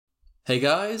Hey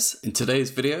guys, in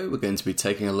today's video we're going to be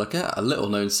taking a look at a little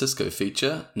known Cisco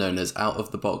feature known as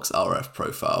out-of-the-box RF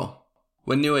profile.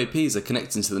 When new APs are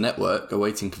connecting to the network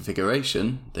awaiting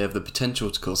configuration, they have the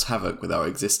potential to cause havoc with our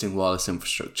existing wireless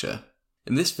infrastructure.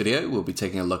 In this video we'll be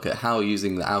taking a look at how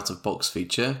using the out-of-box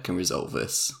feature can resolve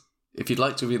this. If you'd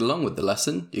like to read along with the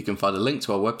lesson, you can find a link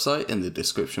to our website in the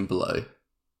description below.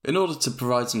 In order to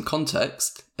provide some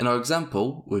context, in our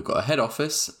example, we've got a head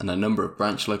office and a number of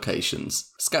branch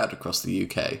locations scattered across the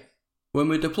UK. When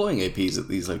we're deploying APs at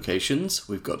these locations,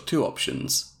 we've got two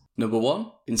options. Number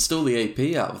one, install the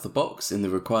AP out of the box in the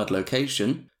required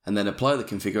location and then apply the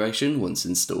configuration once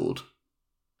installed.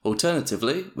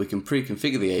 Alternatively, we can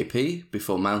pre-configure the AP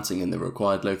before mounting in the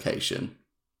required location.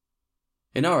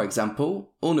 In our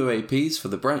example, all new APs for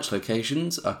the branch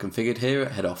locations are configured here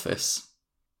at head office.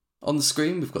 On the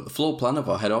screen we've got the floor plan of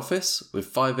our head office with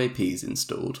 5 APs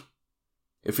installed.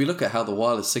 If we look at how the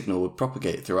wireless signal would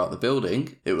propagate throughout the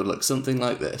building, it would look something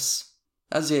like this.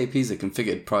 As the APs are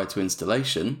configured prior to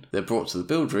installation, they're brought to the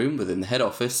build room within the head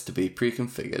office to be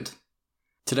pre-configured.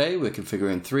 Today we're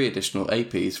configuring 3 additional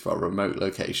APs for our remote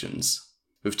locations.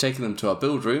 We've taken them to our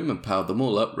build room and powered them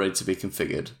all up ready to be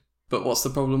configured. But what's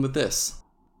the problem with this?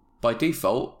 By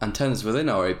default, antennas within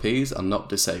our APs are not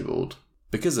disabled.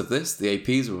 Because of this, the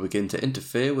APs will begin to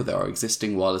interfere with our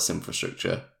existing wireless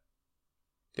infrastructure.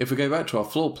 If we go back to our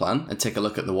floor plan and take a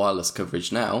look at the wireless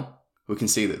coverage now, we can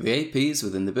see that the APs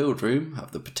within the build room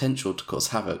have the potential to cause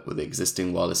havoc with the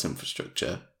existing wireless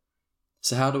infrastructure.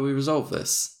 So how do we resolve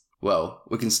this? Well,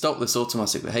 we can stop this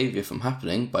automatic behaviour from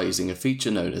happening by using a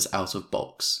feature known as out of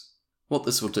box. What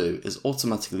this will do is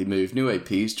automatically move new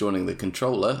APs joining the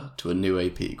controller to a new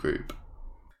AP group.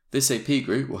 This AP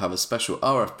group will have a special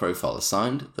RF profile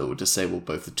assigned that will disable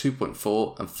both the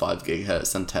 2.4 and 5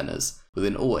 GHz antennas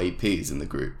within all APs in the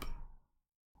group.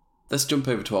 Let's jump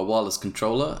over to our wireless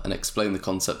controller and explain the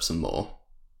concept some more.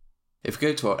 If we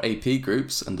go to our AP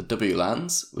groups under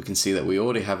WLANs, we can see that we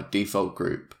already have a default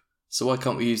group. So why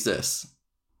can't we use this?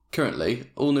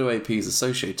 Currently, all new APs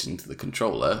associated to the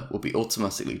controller will be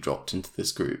automatically dropped into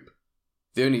this group.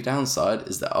 The only downside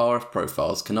is that RF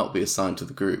profiles cannot be assigned to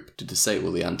the group to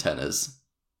disable the antennas.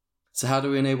 So how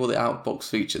do we enable the out-of-box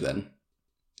feature then?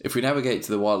 If we navigate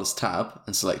to the wireless tab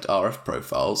and select RF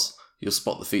profiles, you'll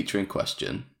spot the feature in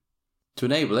question. To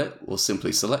enable it, we'll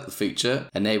simply select the feature,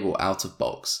 enable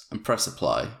out-of-box, and press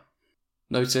apply.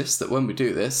 Notice that when we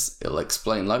do this, it'll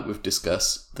explain like we've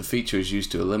discussed, the feature is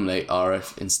used to eliminate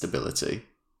RF instability.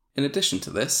 In addition to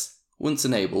this, once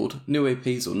enabled, new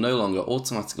APs will no longer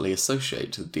automatically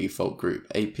associate to the default group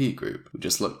AP group we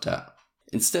just looked at.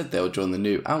 Instead, they'll join the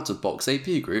new out-of-box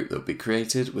AP group that will be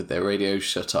created with their radios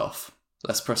shut off.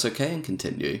 Let's press OK and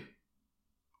continue.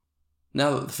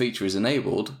 Now that the feature is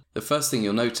enabled, the first thing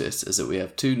you'll notice is that we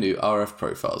have 2 new RF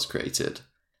profiles created,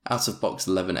 out-of-box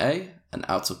 11A and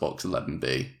out-of-box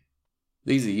 11B.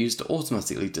 These are used to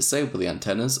automatically disable the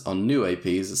antennas on new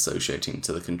APs associating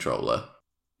to the controller.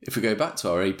 If we go back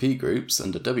to our AP groups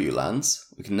under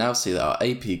WLANs, we can now see that our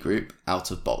AP group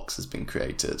out of box has been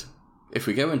created. If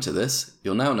we go into this,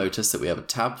 you'll now notice that we have a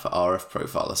tab for RF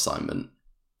profile assignment.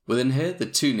 Within here, the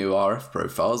 2 new RF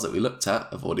profiles that we looked at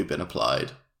have already been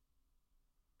applied.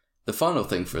 The final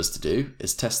thing for us to do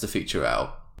is test the feature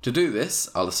out. To do this,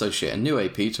 I'll associate a new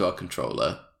AP to our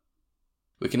controller.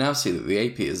 We can now see that the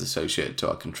AP is associated to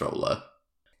our controller.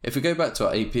 If we go back to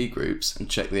our AP groups and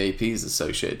check the APs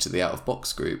associated to the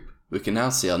out-of-box group, we can now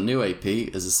see our new AP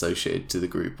is associated to the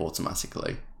group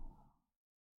automatically.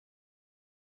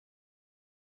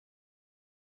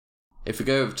 If we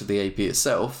go over to the AP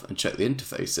itself and check the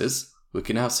interfaces, we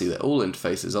can now see that all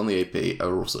interfaces on the AP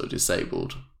are also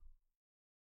disabled.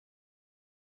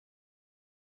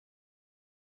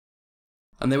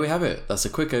 And there we have it, that's a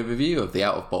quick overview of the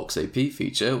out-of-box AP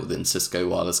feature within Cisco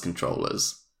wireless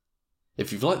controllers.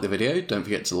 If you've liked the video, don't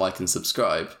forget to like and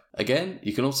subscribe. Again,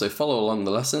 you can also follow along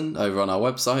the lesson over on our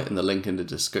website in the link in the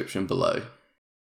description below.